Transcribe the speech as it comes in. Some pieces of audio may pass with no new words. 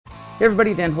Hey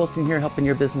everybody, Dan Holstein here, helping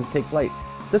your business take flight.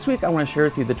 This week I want to share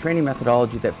with you the training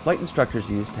methodology that flight instructors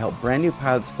use to help brand new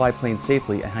pilots fly planes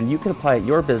safely and how you can apply it at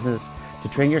your business to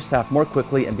train your staff more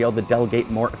quickly and be able to delegate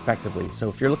more effectively. So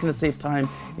if you're looking to save time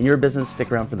in your business,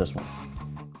 stick around for this one.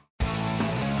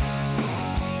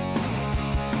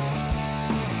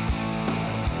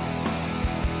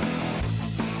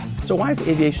 So why is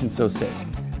aviation so safe?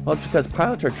 Well, it's because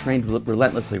pilots are trained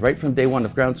relentlessly right from day one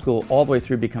of ground school all the way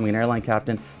through becoming an airline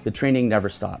captain. The training never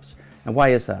stops. And why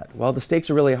is that? Well, the stakes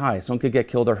are really high. Someone could get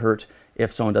killed or hurt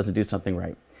if someone doesn't do something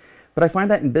right. But I find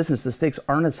that in business, the stakes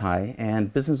aren't as high,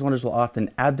 and business owners will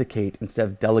often abdicate instead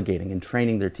of delegating and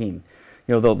training their team.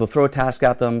 You know, they'll throw a task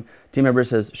at them. Team member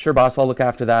says, "Sure, boss, I'll look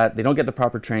after that." They don't get the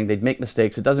proper training. They'd make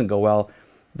mistakes. It doesn't go well.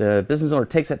 The business owner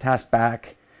takes that task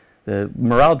back. The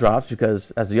morale drops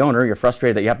because as the owner, you're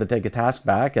frustrated that you have to take a task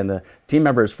back, and the team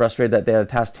member is frustrated that they had a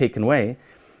task taken away.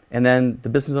 And then the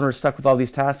business owner is stuck with all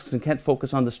these tasks and can't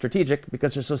focus on the strategic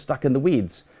because they're so stuck in the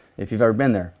weeds, if you've ever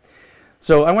been there.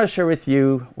 So I want to share with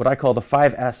you what I call the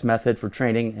 5S method for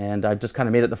training, and I've just kind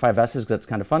of made it the 5 S's because it's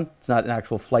kind of fun. It's not an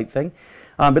actual flight thing.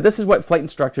 But this is what flight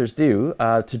instructors do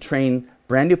to train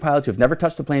brand new pilots who have never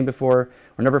touched a plane before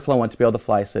or never flown one to be able to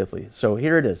fly safely. So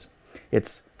here it is.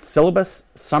 It's syllabus,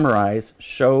 summarize,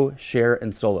 show, share,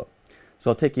 and solo. So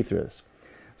I'll take you through this.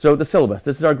 So the syllabus,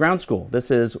 this is our ground school.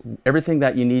 This is everything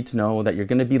that you need to know that you're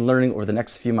going to be learning over the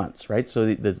next few months, right?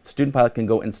 So the student pilot can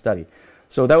go and study.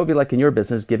 So that would be like in your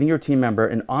business, giving your team member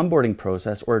an onboarding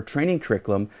process or a training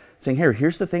curriculum saying,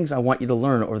 here's the things I want you to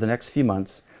learn over the next few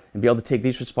months and be able to take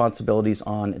these responsibilities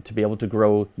on to be able to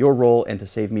grow your role and to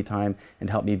save me time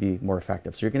and help me be more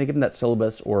effective. So you're going to give them that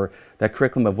syllabus or that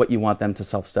curriculum of what you want them to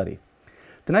self-study.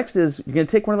 The next is you're going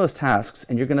to take one of those tasks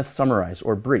and you're going to summarize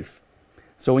or brief.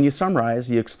 So when you summarize,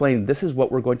 you explain this is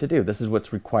what we're going to do. This is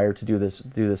what's required to do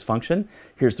this function.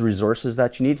 Here's the resources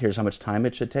that you need. Here's how much time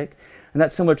it should take. And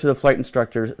that's similar to the flight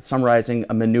instructor summarizing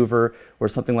a maneuver or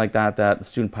something like that the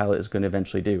student pilot is going to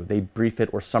eventually do. They brief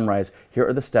it or summarize. Here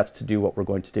are the steps to do what we're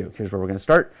going to do. Here's where we're going to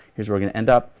start. Here's where we're going to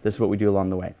end up. This is what we do along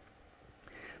the way.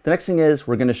 The next thing is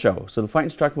we're going to show. So the flight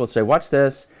instructor will say, watch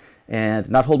this, and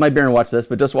not hold my beer and watch this,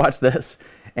 but just watch this.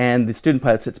 And the student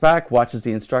pilot sits back, watches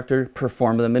the instructor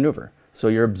perform the maneuver. So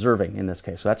you're observing in this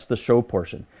case. So that's the show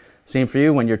portion. Same for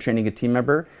you when you're training a team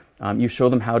member. You show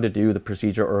them how to do the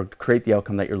procedure or create the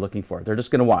outcome that you're looking for. They're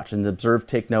just going to watch and observe,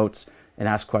 take notes, and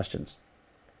ask questions.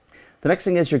 The next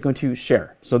thing is you're going to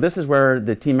share. So this is where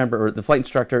the team member or the flight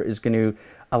instructor is going to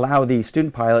allow the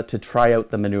student pilot to try out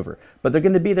the maneuver. But they're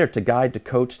going to be there to guide, to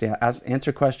coach, to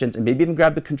answer questions, and maybe even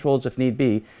grab the controls if need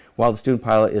be while the student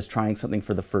pilot is trying something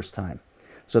for the first time.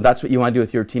 So that's what you want to do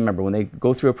with your team member. When they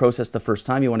go through a process the first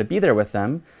time, you want to be there with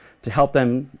them to help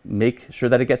them make sure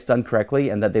that it gets done correctly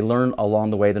and that they learn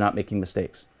along the way, they're not making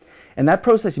mistakes. And that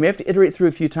process, you may have to iterate through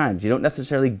a few times. You don't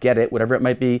necessarily get it, whatever it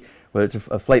might be, whether it's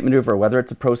a flight maneuver or whether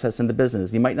it's a process in the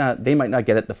business. They might not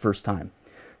get it the first time,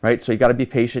 right? So you got to be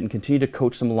patient and continue to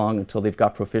coach them along until they've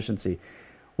got proficiency.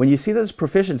 When you see there's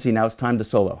proficiency, now it's time to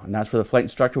solo. And that's where the flight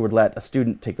instructor would let a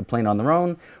student take the plane on their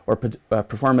own or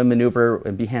perform a maneuver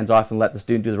and be hands-off and let the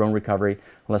student do their own recovery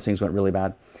unless things went really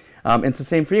bad. And it's the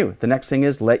same for you. The next thing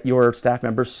is let your staff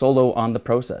members solo on the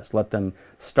process. Let them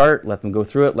start, let them go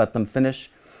through it, let them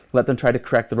finish, let them try to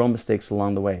correct their own mistakes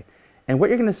along the way. And what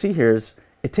you're going to see here is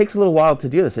it takes a little while to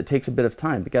do this. It takes a bit of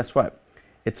time. But guess what?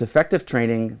 It's effective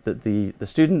training that the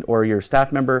student or your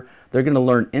staff member, they're going to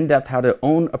learn in depth how to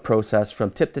own a process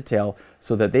from tip to tail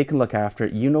so that they can look after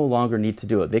it. You no longer need to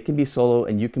do it. They can be solo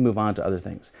and you can move on to other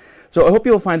things. So I hope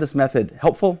you'll find this method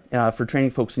helpful for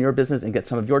training folks in your business and get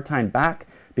some of your time back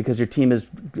because your team is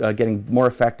getting more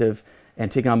effective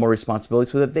and taking on more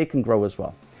responsibility so that they can grow as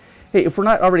well. Hey, if we're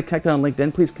not already connected on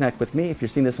LinkedIn, please connect with me. If you're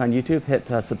seeing this on YouTube, hit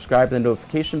subscribe and the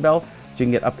notification bell so you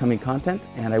can get upcoming content.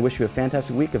 And I wish you a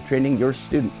fantastic week of training your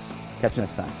students. Catch you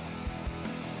next time.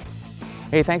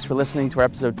 Hey, thanks for listening to our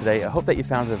episode today. I hope that you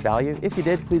found it of value. If you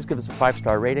did, please give us a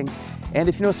 5-star rating. And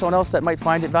if you know someone else that might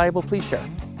find it valuable, please share.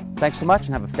 Thanks so much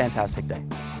and have a fantastic day.